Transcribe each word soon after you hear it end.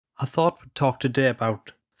I thought we'd talk today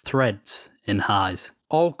about threads in HISE.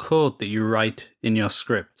 All code that you write in your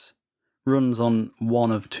scripts runs on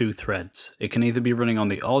one of two threads. It can either be running on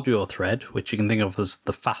the audio thread, which you can think of as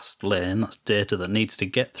the fast lane, that's data that needs to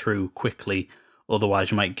get through quickly,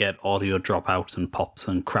 otherwise you might get audio dropouts and pops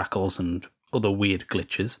and crackles and other weird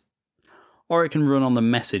glitches. Or it can run on the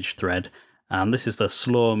message thread, and this is for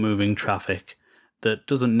slow moving traffic that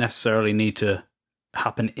doesn't necessarily need to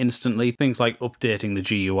happen instantly, things like updating the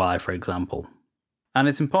GUI, for example. And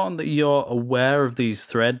it's important that you're aware of these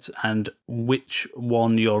threads and which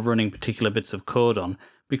one you're running particular bits of code on,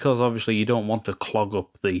 because obviously you don't want to clog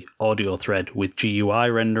up the audio thread with GUI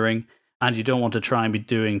rendering, and you don't want to try and be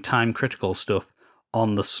doing time-critical stuff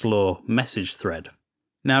on the slow message thread.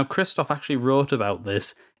 Now, Christoph actually wrote about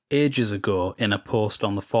this ages ago in a post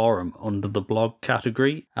on the forum under the blog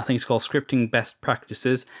category. I think it's called Scripting Best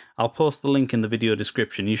Practices. I'll post the link in the video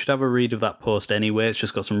description. You should have a read of that post anyway. It's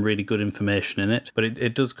just got some really good information in it, but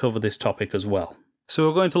it does cover this topic as well. So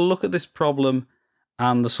we're going to look at this problem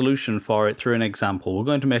and the solution for it through an example. We're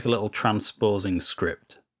going to make a little transposing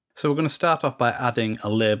script. So we're going to start off by adding a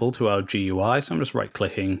label to our GUI. So I'm just right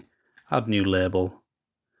clicking, add new label,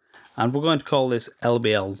 and we're going to call this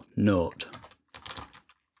LBL note.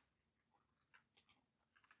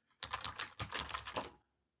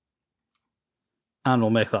 And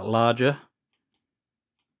we'll make that larger.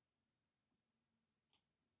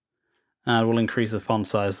 And we'll increase the font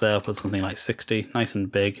size there, put something like 60, nice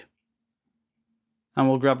and big. And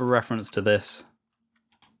we'll grab a reference to this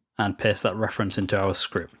and paste that reference into our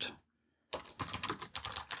script.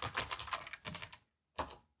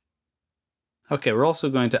 Okay, we're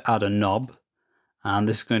also going to add a knob, and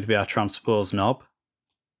this is going to be our transpose knob.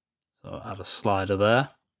 So add a slider there.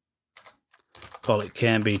 Call it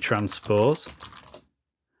KNB transpose.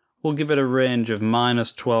 We'll give it a range of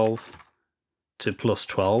 -12 to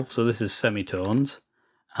 +12, so this is semitones,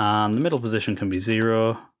 and the middle position can be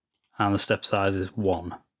 0, and the step size is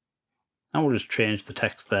 1. And we'll just change the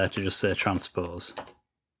text there to just say transpose.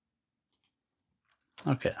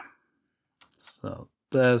 Okay, so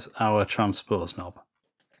there's our transpose knob.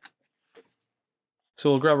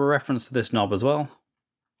 So we'll grab a reference to this knob as well,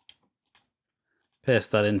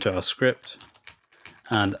 paste that into our script,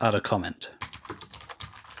 and add a comment.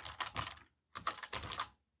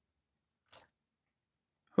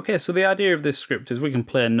 Okay, so the idea of this script is we can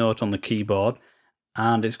play a note on the keyboard,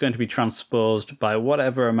 and it's going to be transposed by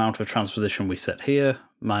whatever amount of transposition we set here,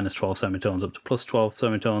 -12 semitones up to +12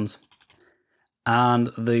 semitones, and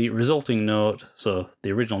the resulting note, so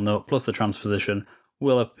the original note plus the transposition,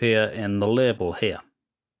 will appear in the label here.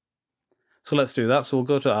 So let's do that. So we'll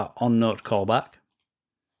go to our onNote callback,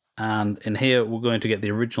 and in here we're going to get the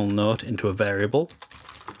original note into a variable.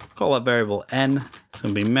 Call that variable n. It's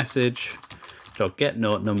going to be message. Get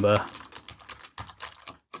note number,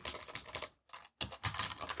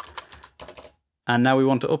 and now we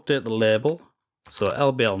want to update the label, so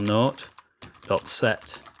LBL note dot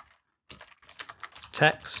set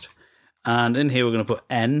text, and in here we're going to put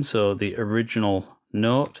n, so the original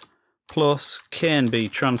note, plus KNB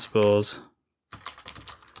transpose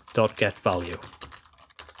dot get value.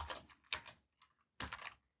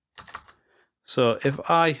 So if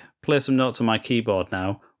I play some notes on my keyboard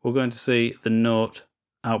now, we're going to see the note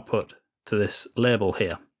output to this label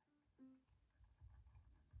here.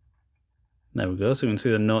 There we go, so we can see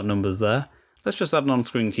the note numbers there. Let's just add an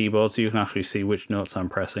on-screen keyboard so you can actually see which notes I'm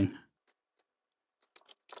pressing.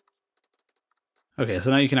 Okay, so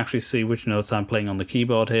now you can actually see which notes I'm playing on the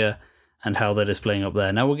keyboard here and how they're displaying up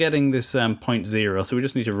there. Now we're getting this 0.0, so we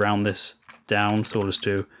just need to round this down, so we'll just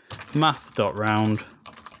do math.round.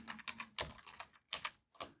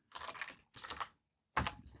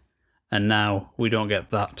 And now we don't get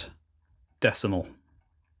that decimal.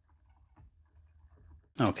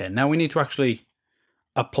 Okay, now we need to actually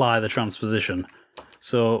apply the transposition.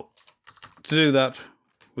 So to do that,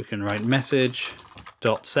 we can write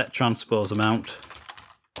message.setTransposeAmount,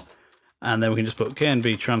 and then we can just put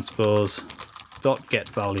KNB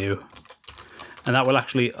transpose.getValue, and that will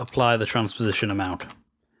actually apply the transposition amount.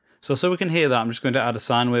 So we can hear that, I'm just going to add a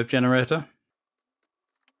sine wave generator.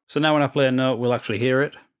 So now when I play a note, we'll actually hear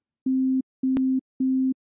it.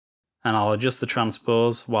 And I'll adjust the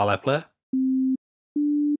transpose while I play.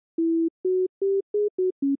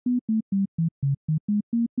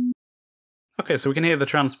 Okay, so we can hear the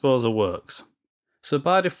transposer works. So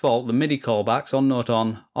by default, the MIDI callbacks on note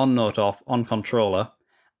off, on controller,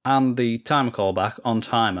 and the timer callback on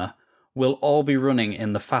timer will all be running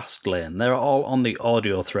in the fast lane. They're all on the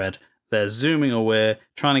audio thread. They're zooming away,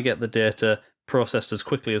 trying to get the data processed as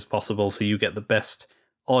quickly as possible so you get the best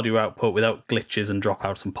audio output without glitches and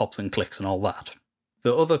dropouts and pops and clicks and all that.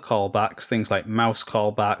 The other callbacks, things like mouse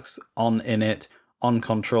callbacks, on init, on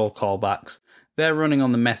control callbacks, they're running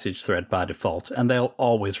on the message thread by default, and they'll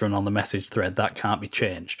always run on the message thread. That can't be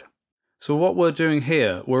changed. So what we're doing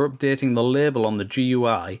here, we're updating the label on the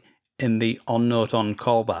GUI in the onNoteOn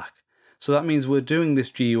callback. So that means we're doing this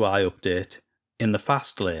GUI update in the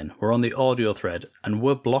fast lane. We're on the audio thread, and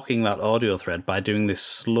we're blocking that audio thread by doing this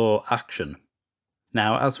slow action.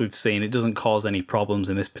 Now, as we've seen, it doesn't cause any problems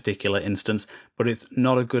in this particular instance, but it's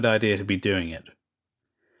not a good idea to be doing it.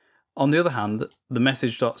 On the other hand, the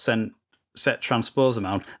message.send set transpose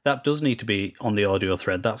amount, that does need to be on the audio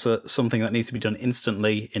thread. That's something that needs to be done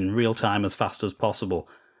instantly in real time as fast as possible,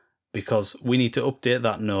 because we need to update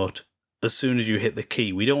that note as soon as you hit the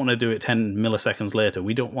key. We don't want to do it 10 milliseconds later.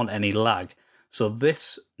 We don't want any lag. So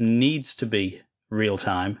this needs to be real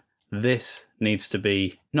time. This needs to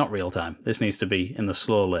be not real time. This needs to be in the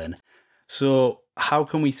slow lane. So how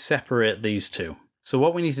can we separate these two? So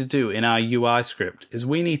what we need to do in our UI script is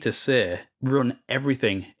we need to say, run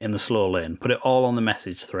everything in the slow lane, put it all on the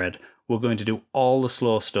message thread. We're going to do all the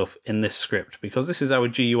slow stuff in this script because this is our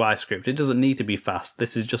GUI script. It doesn't need to be fast.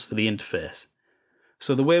 This is just for the interface.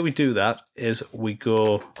 So the way we do that is we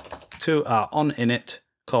go to our onInit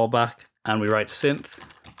callback and we write synth.defer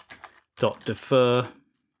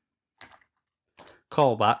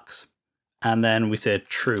callbacks, and then we say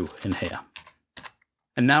true in here.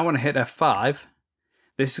 And now when I hit F5,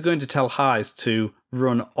 this is going to tell HISE to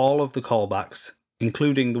run all of the callbacks,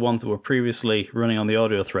 including the ones that were previously running on the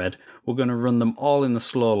audio thread. We're going to run them all in the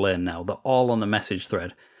slow lane now. They're all on the message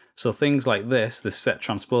thread. So things like this set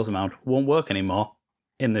transpose amount, won't work anymore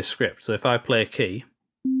in this script. So if I play a key,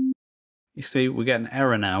 you see we get an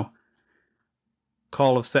error now.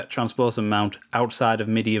 Call of set transpose amount outside of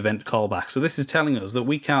MIDI event callback. So this is telling us that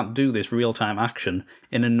we can't do this real-time action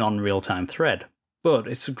in a non-real-time thread. But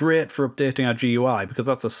it's great for updating our GUI because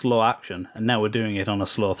that's a slow action, and now we're doing it on a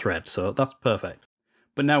slow thread, so that's perfect.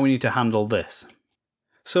 But now we need to handle this.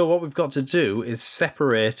 So what we've got to do is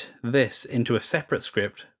separate this into a separate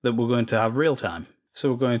script that we're going to have real-time.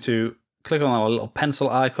 So we're going to click on our little pencil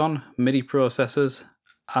icon, MIDI processors,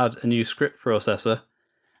 add a new script processor,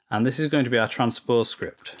 and this is going to be our transpose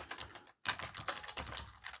script.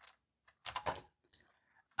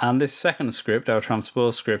 And this second script, our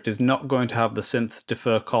transpose script, is not going to have the synth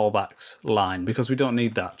defer callbacks line because we don't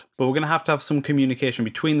need that. But we're going to have some communication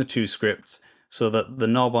between the two scripts so that the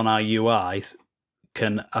knob on our UI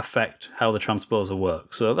can affect how the transposer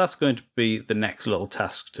works. So that's going to be the next little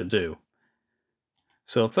task to do.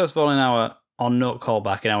 So first of all, in our onNote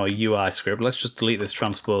callback in our UI script, let's just delete this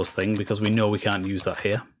transpose thing because we know we can't use that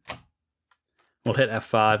here. We'll hit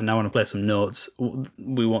F5. Now when I play some notes,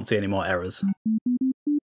 we won't see any more errors.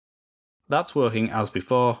 That's working as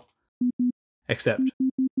before, except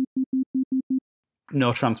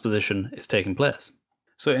no transposition is taking place.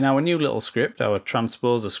 So in our new little script, our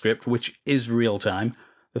transposer script, which is real time,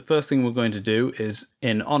 the first thing we're going to do is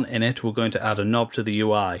in onInit, we're going to add a knob to the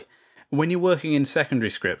UI. When you're working in secondary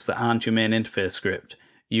scripts that aren't your main interface script,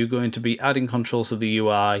 you're going to be adding controls to the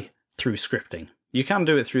UI through scripting. You can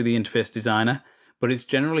do it through the interface designer, but it's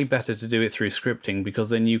generally better to do it through scripting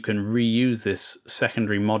because then you can reuse this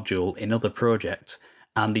secondary module in other projects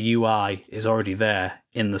and the UI is already there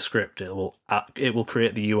in the script. It will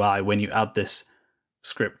create the UI when you add this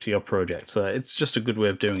script to your project. So it's just a good way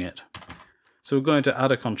of doing it. So we're going to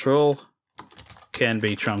add a control,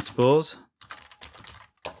 KNB transpose,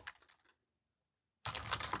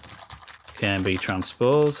 KNB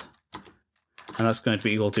transpose, and that's going to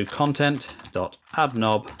be equal to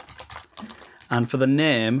content.addKnob. And for the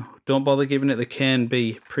name, don't bother giving it the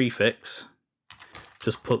KNB prefix.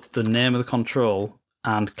 Just put the name of the control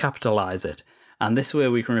and capitalize it. And this way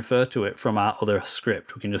we can refer to it from our other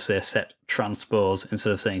script. We can just say set transpose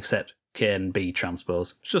instead of saying set KNB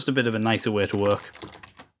transpose. It's just a bit of a nicer way to work.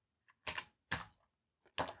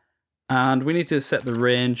 And we need to set the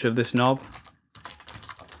range of this knob.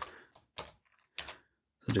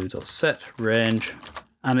 So do .set range.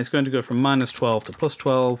 And it's going to go from -12 to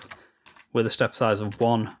 +12. With a step size of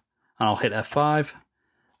 1, and I'll hit F5,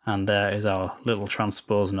 and there is our little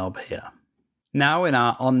transpose knob here. Now in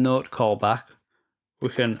our onNote callback, we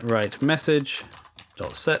can write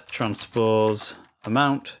message.set transpose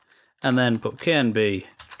amount, and then put KNB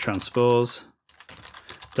transpose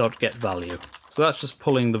dot get value. So that's just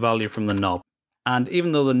pulling the value from the knob. And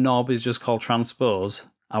even though the knob is just called transpose,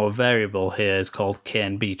 our variable here is called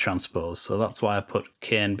KNB transpose. So that's why I put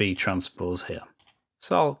KNB transpose here.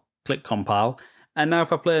 So I'll click compile, and now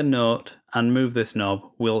if I play a note and move this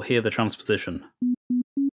knob, we'll hear the transposition.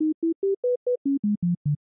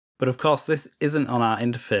 But of course this isn't on our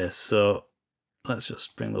interface, so let's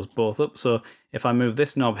just bring those both up. So if I move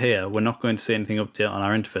this knob here, we're not going to see anything update on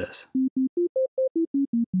our interface.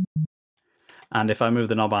 And if I move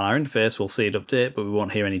the knob on our interface, we'll see it update, but we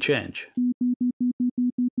won't hear any change.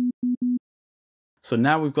 So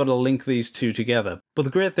now we've got to link these two together. But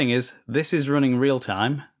the great thing is, this is running real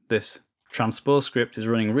time. This transpose script is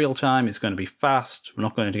running real time. It's going to be fast. We're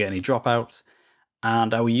not going to get any dropouts.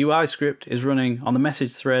 And our UI script is running on the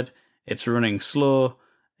message thread. It's running slow.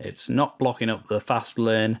 It's not blocking up the fast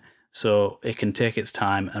lane, so it can take its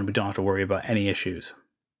time and we don't have to worry about any issues.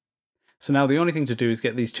 So now the only thing to do is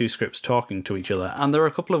get these two scripts talking to each other, and there are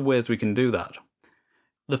a couple of ways we can do that.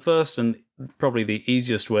 The first, and probably the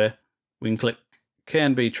easiest way, we can click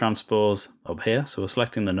KNB transpose up here, so we're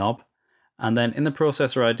selecting the knob, and then in the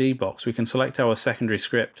processor ID box we can select our secondary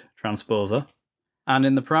script, transposer, and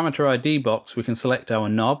in the parameter ID box we can select our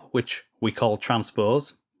knob, which we call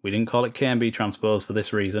transpose. We didn't call it KNB transpose for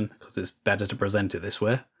this reason, because it's better to present it this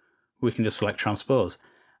way. We can just select transpose,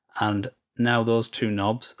 and now those two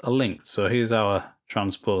knobs are linked. So here's our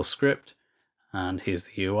transpose script, and here's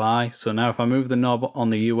the UI. So now if I move the knob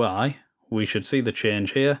on the UI, we should see the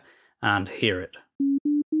change here and hear it.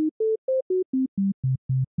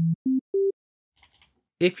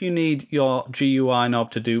 If you need your GUI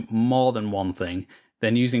knob to do more than one thing,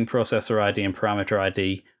 then using processor ID and parameter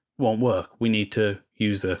ID won't work. We need to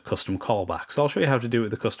use a custom callback. So I'll show you how to do it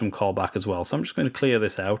with the custom callback as well. So I'm just going to clear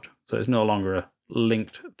this out so it's no longer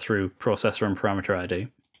linked through processor and parameter ID.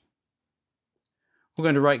 We're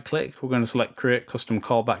going to right click, we're going to select create custom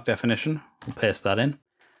callback definition, we'll paste that in.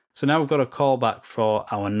 So now we've got a callback for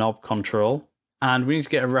our knob control, and we need to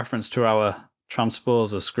get a reference to our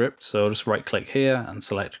transposer script. So just right click here and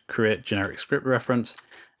select create generic script reference,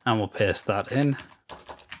 and we'll paste that in.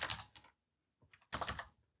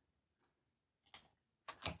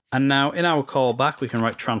 And now in our callback we can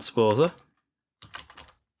write transposer.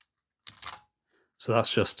 So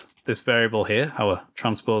that's just this variable here, our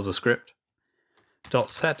transposer script.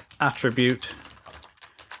 .set attribute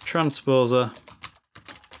transposer,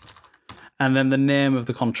 and then the name of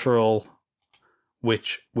the control,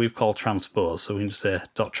 which we've called transpose. So we can just say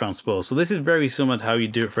 .transpose. So this is very similar to how you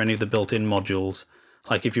do it for any of the built-in modules.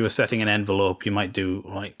 Like if you were setting an envelope, you might do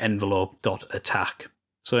like envelope.attack.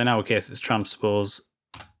 So in our case, it's transpose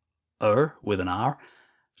with an R,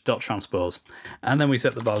 .transpose. And then we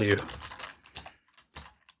set the value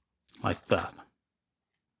like that.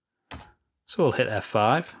 So we'll hit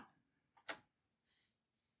F5.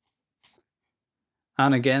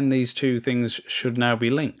 And again, these two things should now be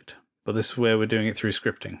linked, but this is where we're doing it through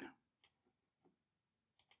scripting.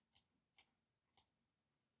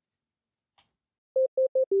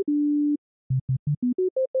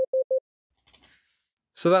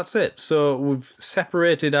 So that's it. So we've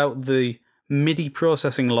separated out the MIDI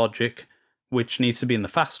processing logic, which needs to be in the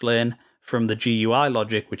fast lane, from the GUI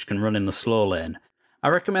logic, which can run in the slow lane. I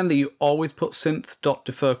recommend that you always put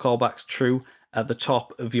synth.defer callbacks true at the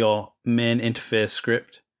top of your main interface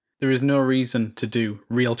script. There is no reason to do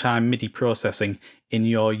real-time MIDI processing in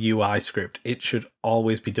your UI script. It should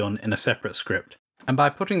always be done in a separate script. And by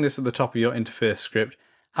putting this at the top of your interface script,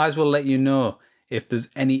 HISE will let you know if there's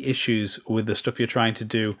any issues with the stuff you're trying to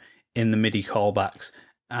do in the MIDI callbacks.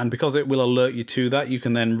 And because it will alert you to that, you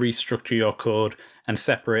can then restructure your code and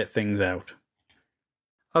separate things out.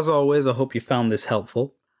 As always, I hope you found this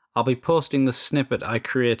helpful. I'll be posting the snippet I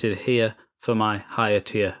created here for my higher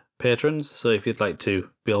tier patrons, so if you'd like to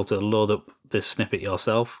be able to load up this snippet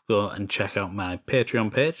yourself, go and check out my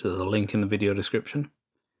Patreon page. There's a link in the video description.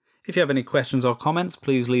 If you have any questions or comments,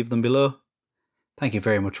 please leave them below. Thank you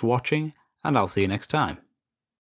very much for watching, and I'll see you next time.